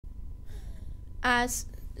As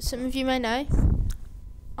some of you may know,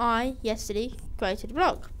 I yesterday created a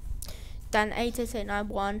blog,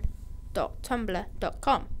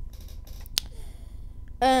 dan88891.tumblr.com.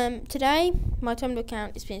 Today my Tumblr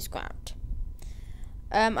account is being scrapped.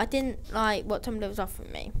 I didn't like what Tumblr was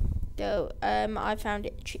offering me, though. I found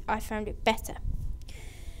it better.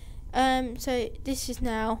 So this is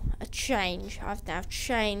now a change. I've now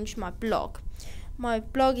changed my blog. My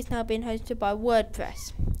blog is now being hosted by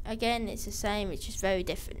WordPress. Again, it's the same. It's just very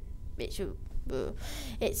different. It's the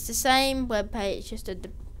same web page. Just a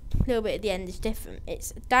little bit at the end is different.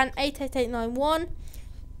 It's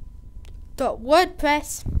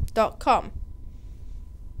dan88891.wordpress.com.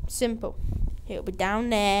 Simple. It'll be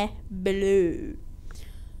down there below.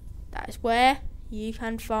 That is where you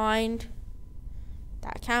can find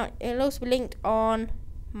that account. It'll also be linked on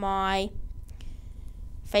my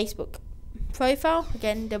Facebook profile.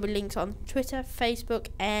 Again, there'll be links on Twitter, Facebook,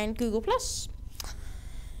 and Google+.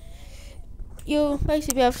 You'll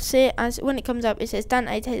basically be able to see it as when it comes up. It says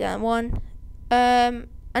Dan88891, and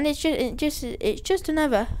it's just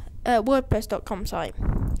another WordPress.com site.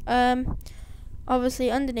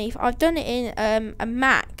 Obviously, underneath, I've done it in a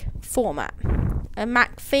Mac format, a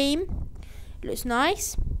Mac theme. It looks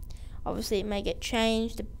nice. Obviously, it may get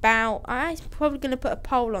changed about. I'm probably going to put a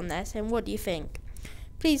poll on there saying, what do you think?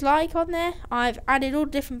 Please like on there. I've added all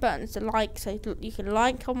different buttons to like, so you can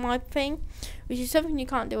like on my thing, which is something you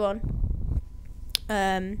can't do on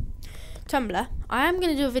Tumblr. I am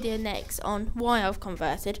going to do a video next on why I've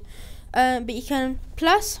converted, but you can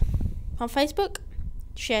plus on Facebook,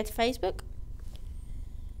 share to Facebook,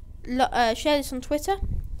 share this on Twitter,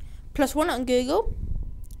 plus one on Google,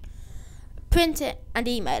 print it and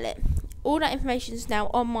email it. All that information is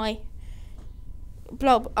now on my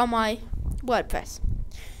blog, on my WordPress.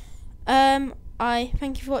 I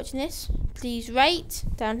thank you for watching this. Please rate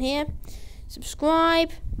down here,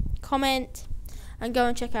 subscribe, comment, and go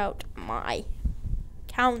and check out my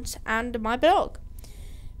accounts and my blog.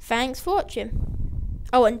 Thanks for watching.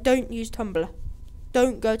 Oh, and don't use Tumblr.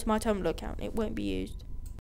 Don't go to my Tumblr account. It won't be used.